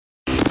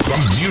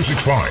The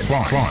music's fine.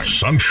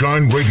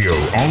 Sunshine Radio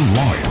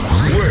Online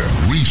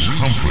with Rhys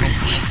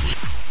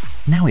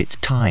Humphreys. Now it's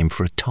time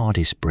for a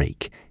TARDIS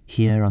break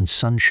here on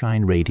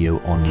Sunshine Radio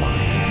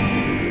Online.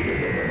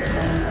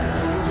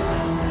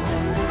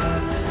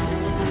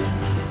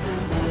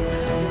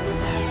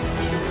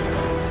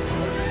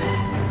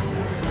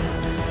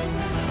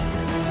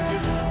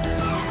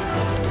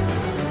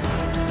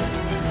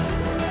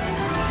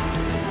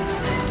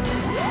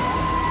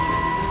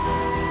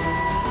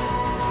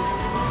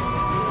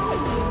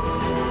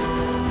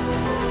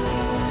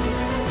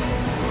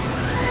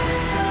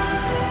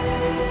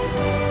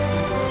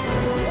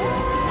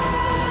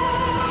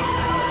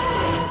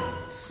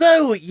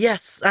 So,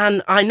 yes,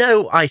 and I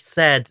know I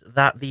said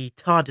that the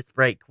TARDIS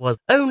break was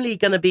only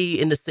going to be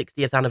in the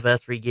 60th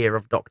anniversary year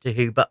of Doctor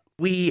Who, but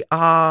we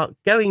are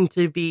going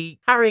to be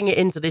carrying it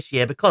into this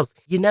year because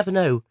you never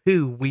know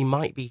who we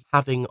might be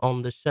having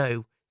on the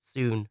show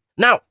soon.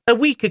 Now, a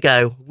week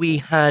ago, we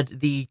had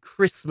the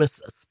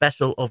Christmas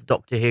special of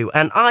Doctor Who,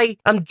 and I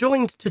am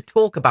joined to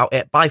talk about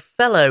it by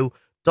fellow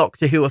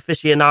Doctor Who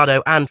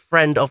aficionado and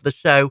friend of the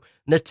show,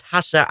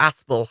 Natasha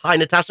Aspel. Hi,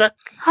 Natasha.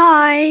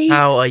 Hi.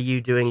 How are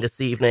you doing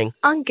this evening?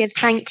 I'm good,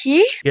 thank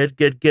you.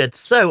 Good.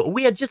 So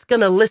we are just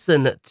going to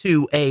listen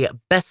to a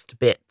Best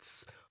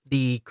Bits,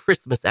 the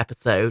Christmas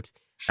episode,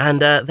 and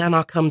then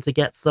I'll come to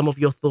get some of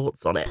your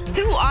thoughts on it.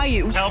 Who are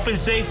you? Health and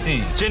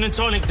Safety, Gin and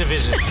Tonic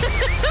Division.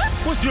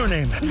 What's your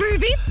name?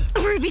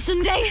 Ruby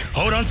Sunday.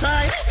 Hold on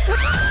tight.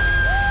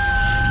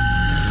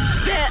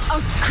 There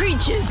are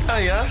creatures. Oh,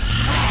 yeah?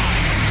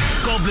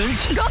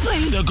 Goblins.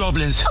 They're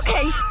goblins.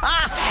 Okay.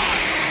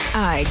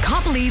 I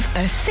can't believe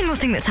a single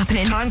thing that's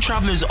happening. Time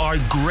travelers are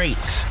great.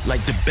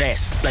 Like the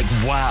best. Like,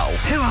 wow.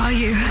 Who are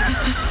you?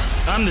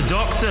 I'm the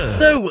Doctor.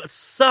 So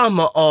some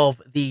of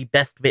the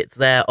best bits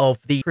there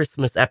of the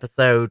Christmas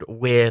episode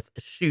with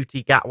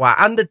Ncuti Gatwa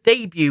and the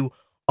debut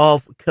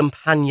of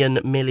companion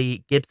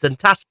Millie Gibson.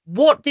 Tash,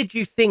 what did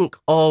you think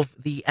of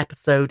the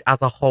episode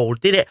as a whole?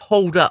 Did it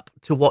hold up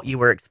to what you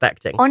were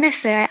expecting?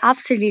 Honestly, I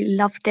absolutely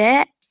loved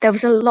it. There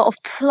was a lot of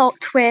plot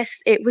twists.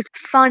 It was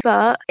fun,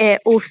 but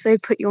it also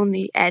put you on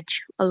the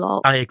edge a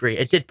lot. I agree.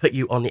 It did put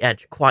you on the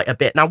edge quite a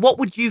bit. Now, what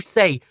would you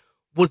say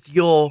was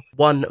your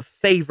one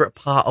favourite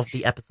part of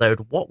the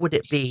episode? What would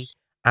it be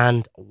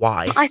and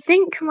why? I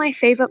think my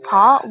favourite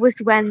part was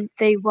when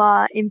they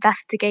were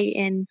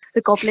investigating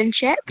the goblin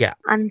ship. Yeah.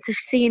 And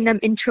just seeing them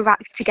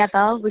interact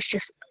together was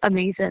just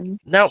amazing.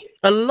 Now,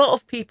 a lot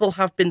of people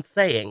have been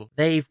saying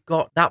they've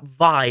got that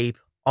vibe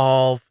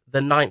of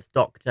the Ninth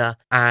Doctor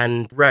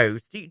and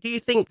Rose. Do you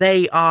think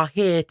they are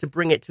here to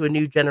bring it to a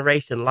new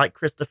generation like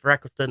Christopher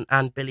Eccleston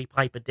and Billie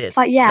Piper did?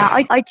 But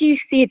yeah, I do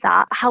see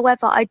that.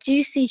 However, I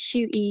do see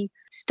Ncuti's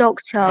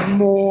Doctor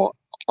more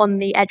on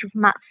the edge of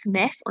Matt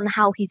Smith, on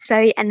how he's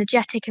very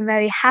energetic and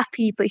very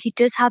happy, but he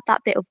does have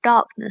that bit of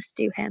darkness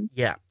to him.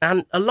 Yeah,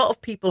 and a lot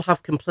of people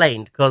have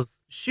complained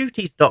because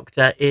Ncuti's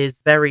Doctor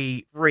is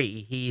very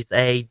free. He's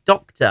a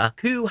doctor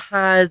who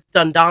has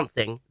done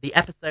dancing. The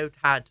episode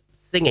had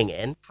singing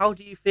in. How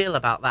do you feel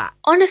about that?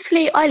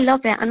 Honestly, I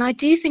love it, and I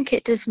do think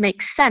it does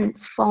make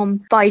sense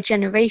from by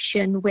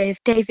generation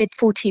with David's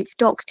 14th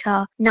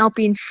Doctor now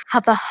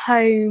have a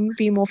home,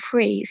 be more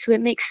free. So it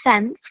makes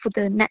sense for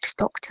the next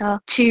Doctor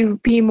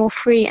to be more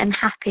free and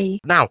happy.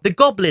 Now, the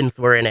goblins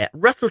were in it.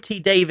 Russell T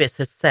Davies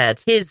has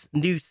said his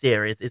new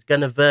series is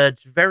going to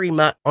verge very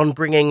much on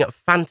bringing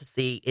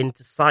fantasy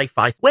into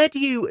sci-fi. Where do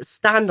you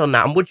stand on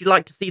that? And would you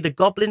like to see the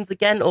goblins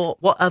again, or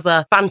what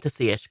other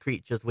fantasy-ish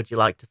creatures would you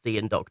like to see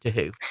in Doctor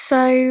Who?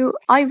 So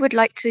I would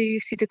like to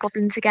see the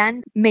goblins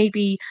again,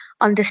 maybe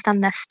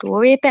understand their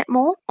story a bit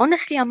more.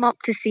 Honestly, I'm up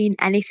to seeing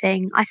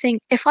anything. I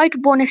think if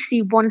I'd want to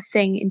see one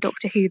thing in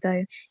Doctor Who,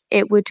 though,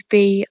 it would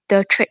be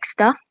the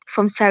trickster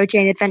from Sarah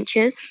Jane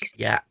Adventures.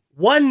 Yeah.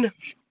 One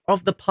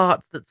of the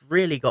parts that's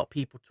really got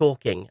people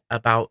talking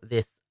about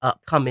this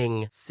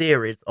upcoming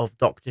series of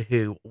Doctor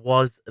Who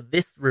was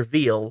this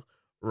reveal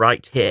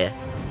right here.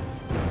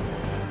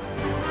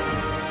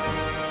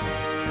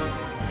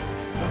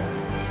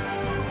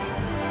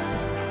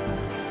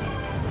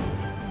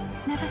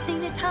 Never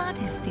seen a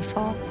TARDIS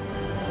before.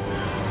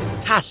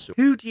 Tash,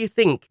 who do you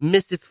think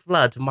Mrs.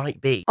 Flood might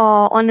be?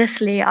 Oh,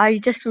 honestly, I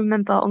just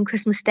remember on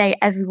Christmas Day,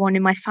 everyone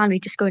in my family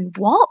just going,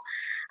 what?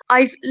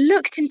 I've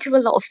looked into a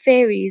lot of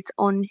theories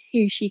on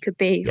who she could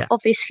be. Yeah.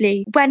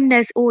 Obviously, when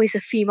there's always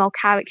a female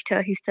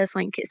character who says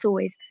something, it's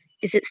always,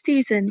 is it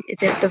Susan?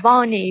 Is it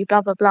Bhavani?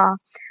 Blah, blah, blah.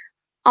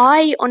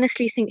 I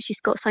honestly think she's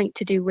got something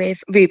to do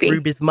with Ruby.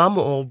 Ruby's mum,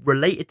 or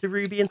related to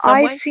Ruby in some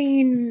way? I've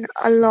seen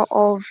a lot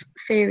of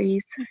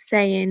theories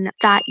saying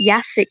that,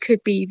 yes, it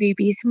could be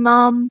Ruby's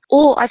mum.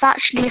 Or I've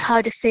actually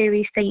heard a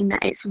theory saying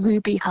that it's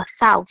Ruby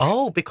herself.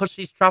 Oh, because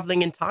she's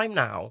travelling in time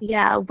now.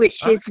 Yeah,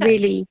 which is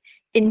really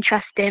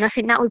interesting. I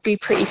think that would be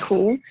pretty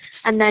cool.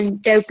 And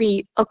then there'll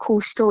be a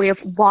cool story of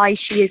why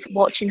she is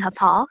watching her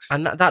past.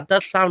 And that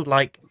does sound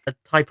like a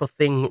type of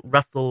thing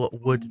Russell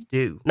would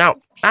do.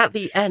 Now, at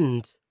the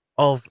end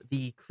of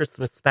the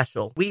Christmas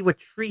special, we were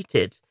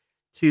treated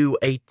to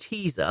a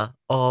teaser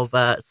of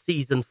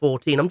season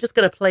 14. I'm just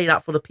going to play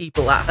that for the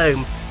people at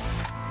home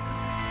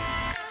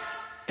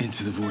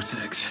into the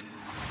vortex.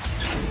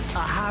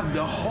 I have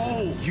the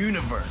whole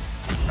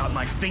universe at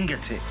my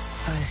fingertips.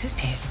 Oh, this is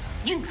new.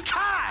 You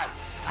can't!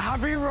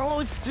 Abbey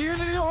Road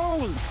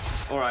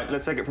Studios! All right,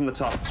 let's take it from the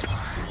top.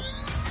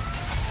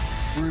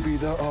 Ruby,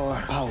 there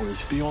are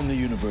powers beyond the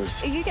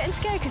universe. Are you getting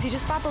scared because you're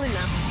just babbling now?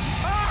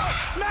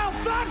 Ah!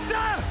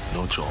 Mouthbuster!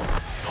 No job,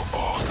 no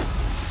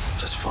boss,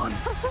 just fun.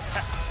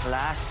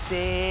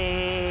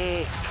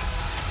 Classic.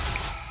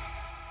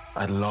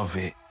 I'd love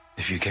it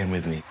if you came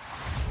with me.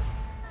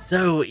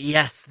 So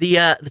yes,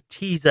 the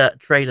teaser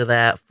trailer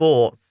there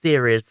for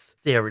series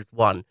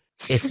 1,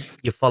 if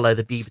you follow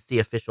the BBC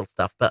official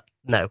stuff, but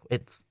no,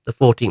 it's the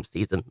 14th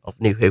season of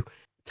New Who.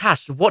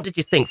 Tash, what did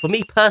you think? For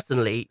me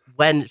personally,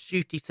 when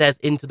Ncuti says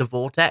into the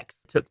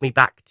vortex, it took me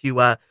back to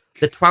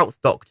the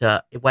 12th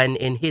Doctor, when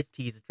in his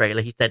teaser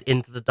trailer he said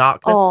into the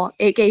darkness. Oh,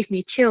 it gave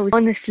me chills.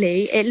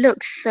 Honestly, it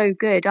looks so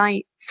good.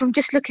 From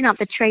just looking at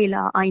the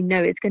trailer, I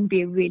know it's going to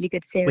be a really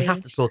good series. We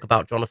have to talk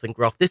about Jonathan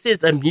Groff. This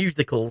is a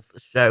musicals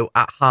show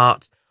at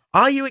heart.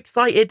 Are you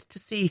excited to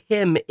see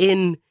him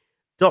in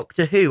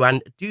Doctor Who?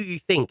 And do you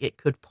think it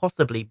could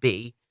possibly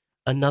be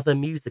another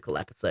musical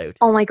episode?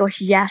 Oh my gosh,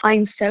 yes.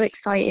 I'm so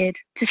excited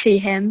to see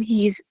him.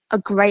 He's a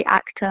great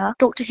actor.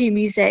 Doctor Who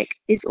music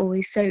is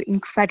always so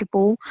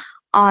incredible.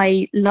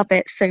 I love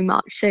it so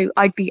much. So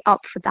I'd be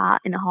up for that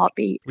in a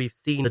heartbeat. We've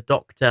seen the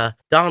Doctor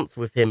dance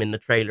with him in the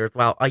trailer as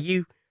well.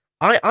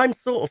 I'm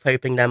sort of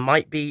hoping there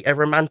might be a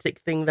romantic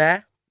thing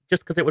there,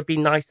 just because it would be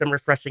nice and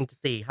refreshing to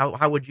see.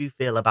 How would you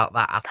feel about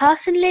that?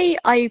 Personally,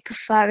 I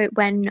prefer it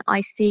when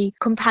I see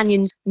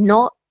companions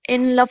not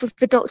in love with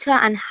the Doctor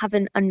and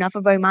having another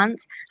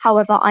romance.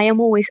 However, I am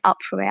always up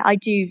for it. I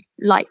do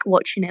like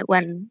watching it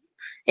when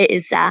it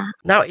is there.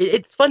 Now,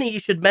 it's funny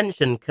you should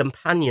mention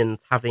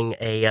companions having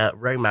a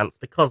romance,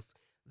 because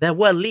there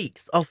were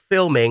leaks of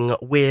filming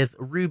with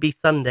Ruby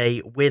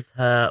Sunday with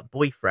her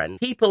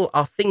boyfriend. People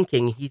are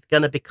thinking he's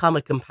going to become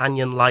a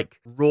companion like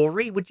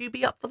Rory. Would you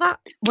be up for that?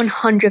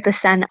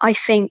 100%. I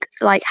think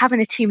having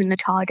a team in the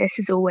TARDIS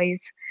is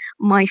always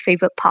my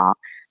favourite part.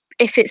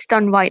 If it's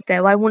done right,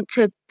 though, I want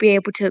to be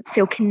able to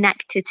feel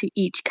connected to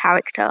each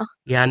character.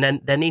 Yeah, and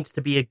then there needs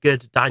to be a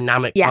good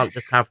dynamic. Yes. You can't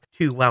just have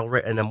two well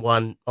written and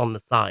one on the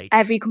side.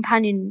 Every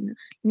companion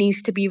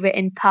needs to be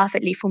written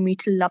perfectly for me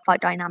to love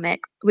that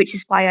dynamic, which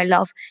is why I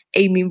love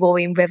Amy,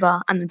 Rory and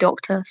River and the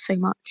Doctor so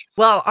much.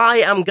 Well, I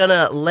am going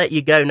to let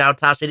you go now,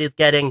 Tash. It is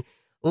getting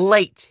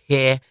late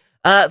here.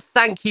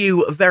 Thank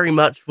you very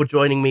much for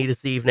joining me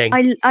this evening.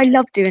 I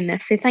love doing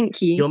this, so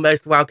thank you. You're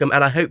most welcome,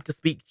 and I hope to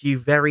speak to you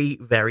very,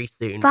 very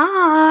soon.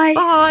 Bye.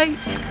 Bye.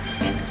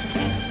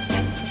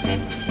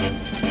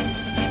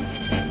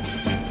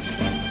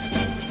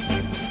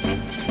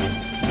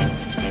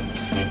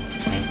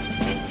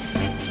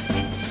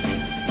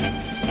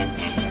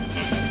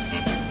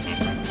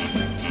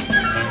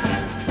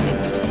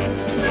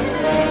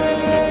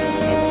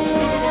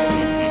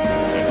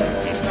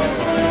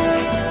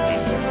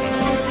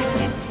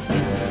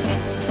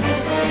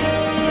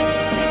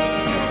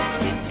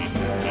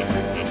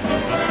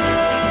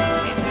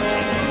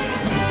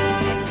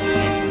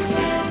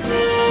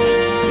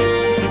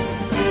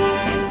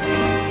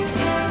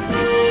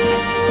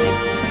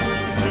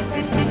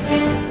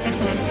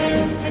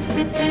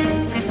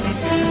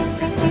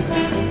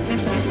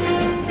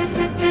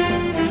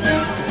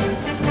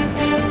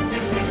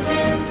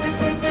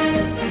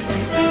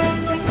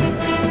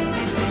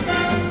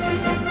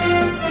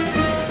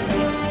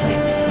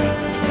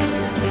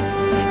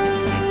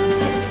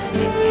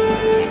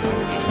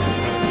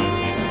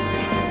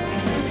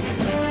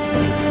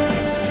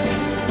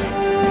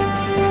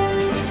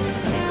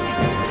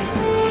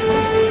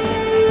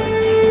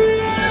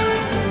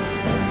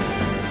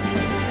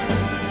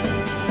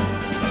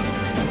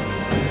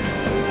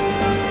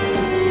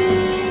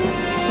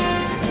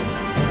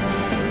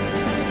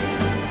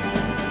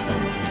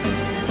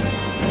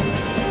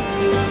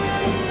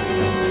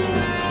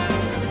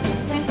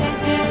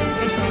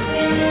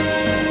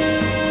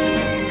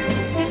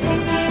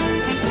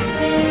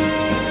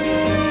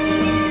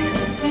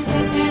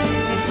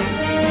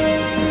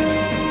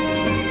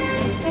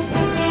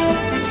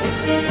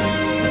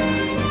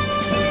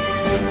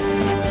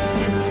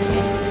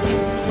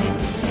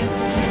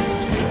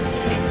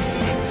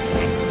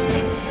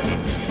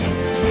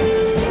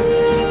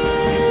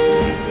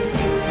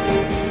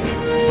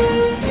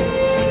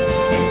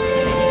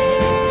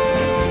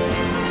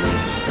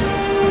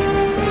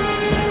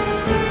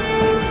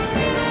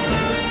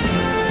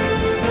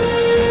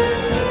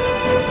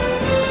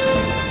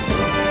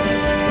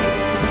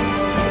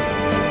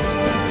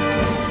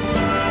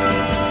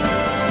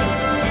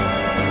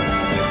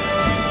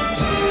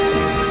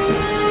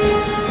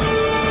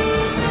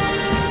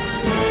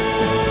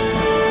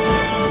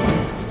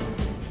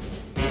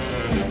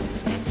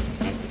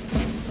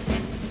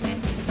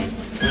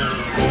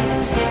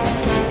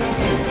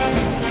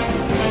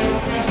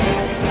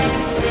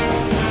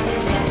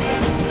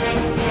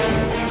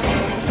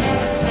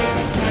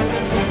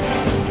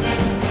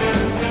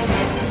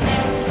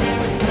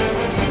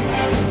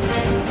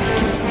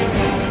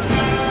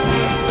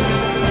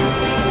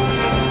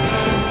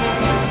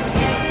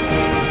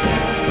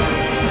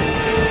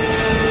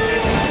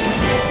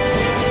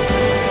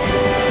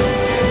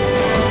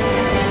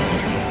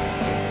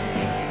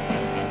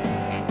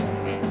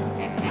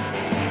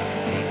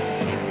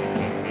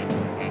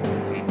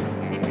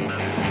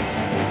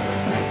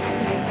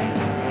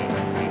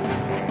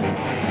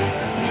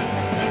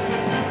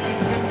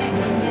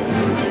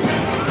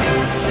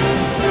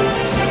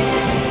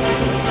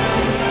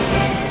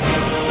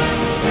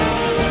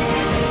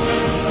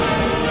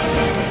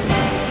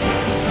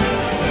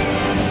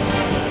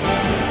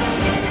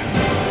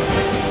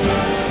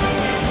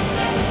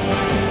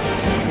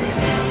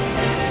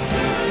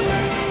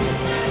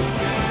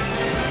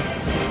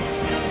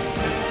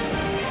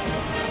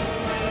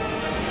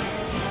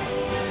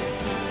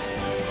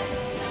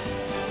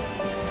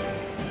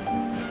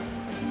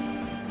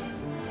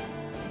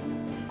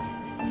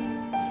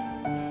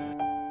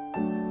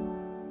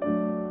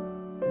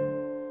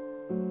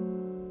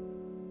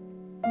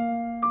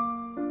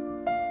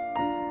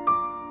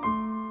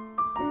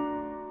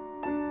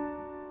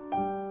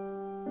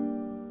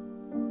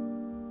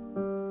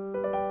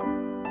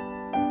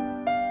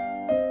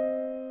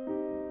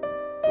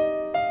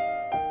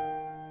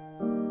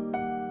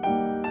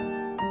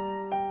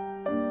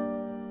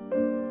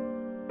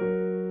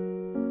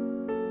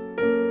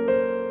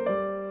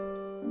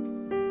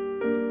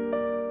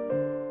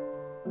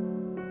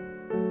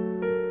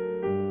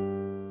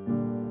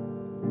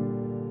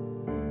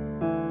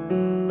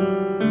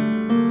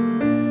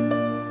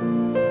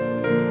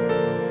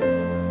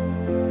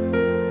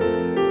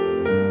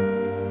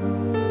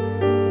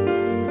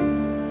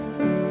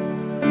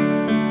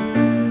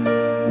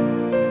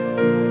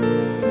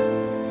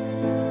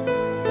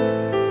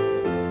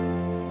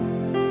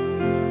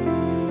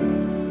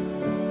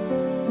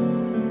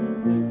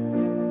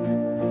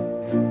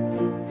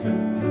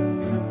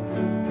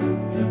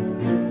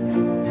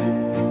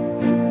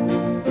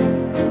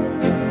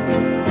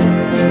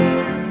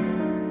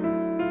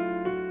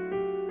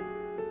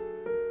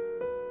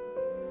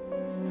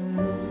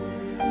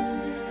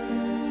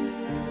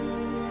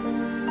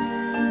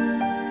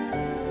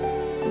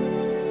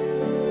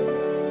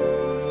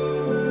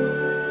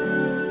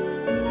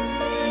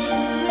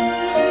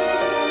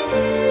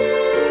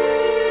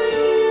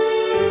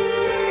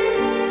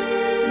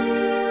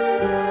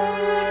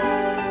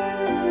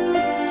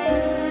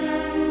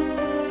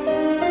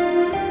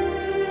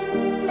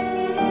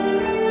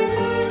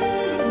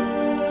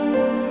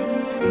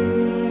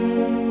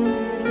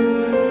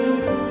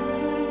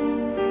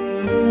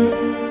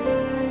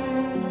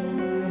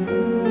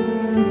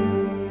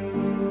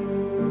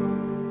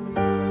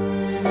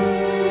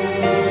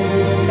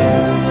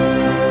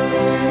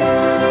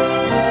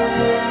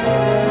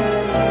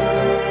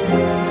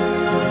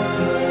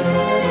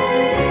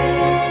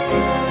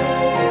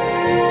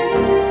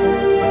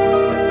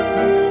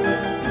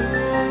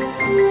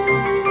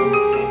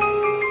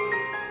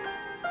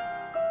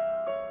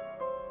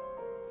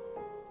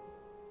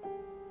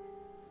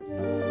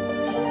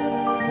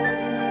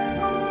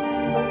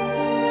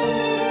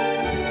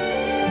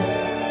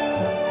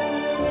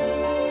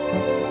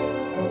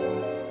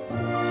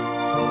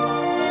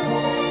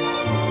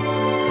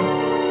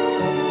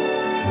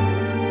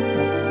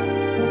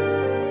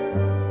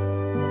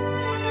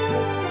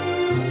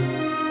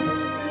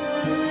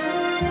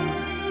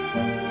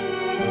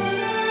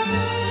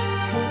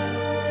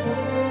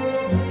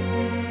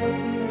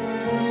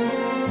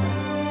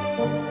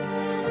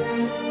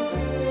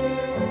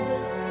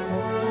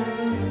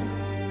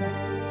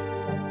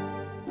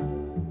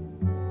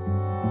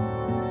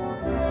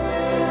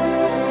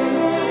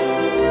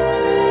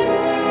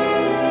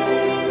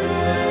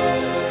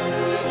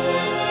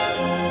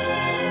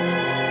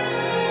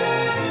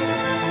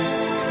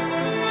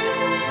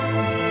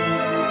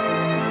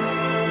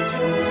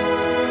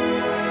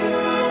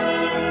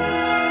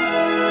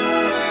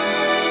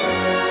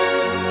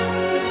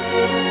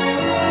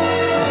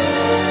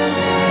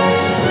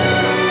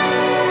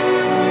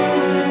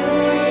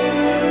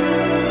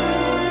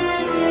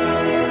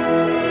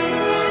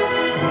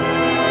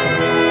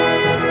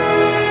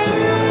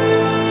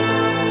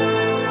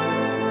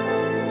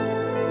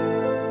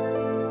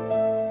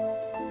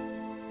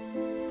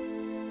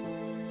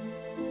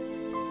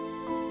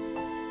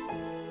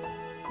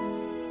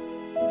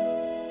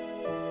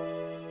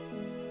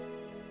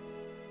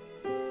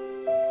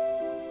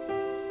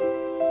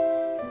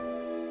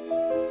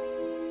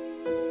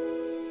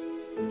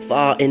 of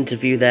our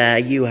interview there,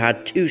 you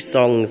had 2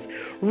 songs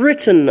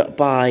written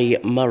by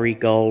Murray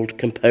Gold,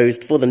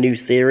 composed for the new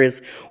series,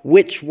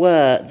 which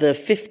were the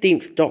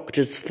 15th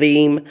Doctor's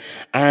theme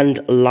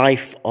and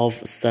Life of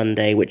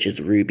Sunday, which is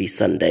Ruby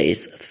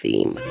Sunday's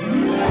theme.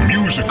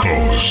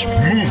 Musicals,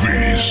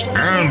 movies,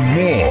 and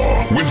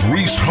more with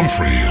Rhys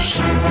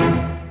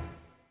Humphreys.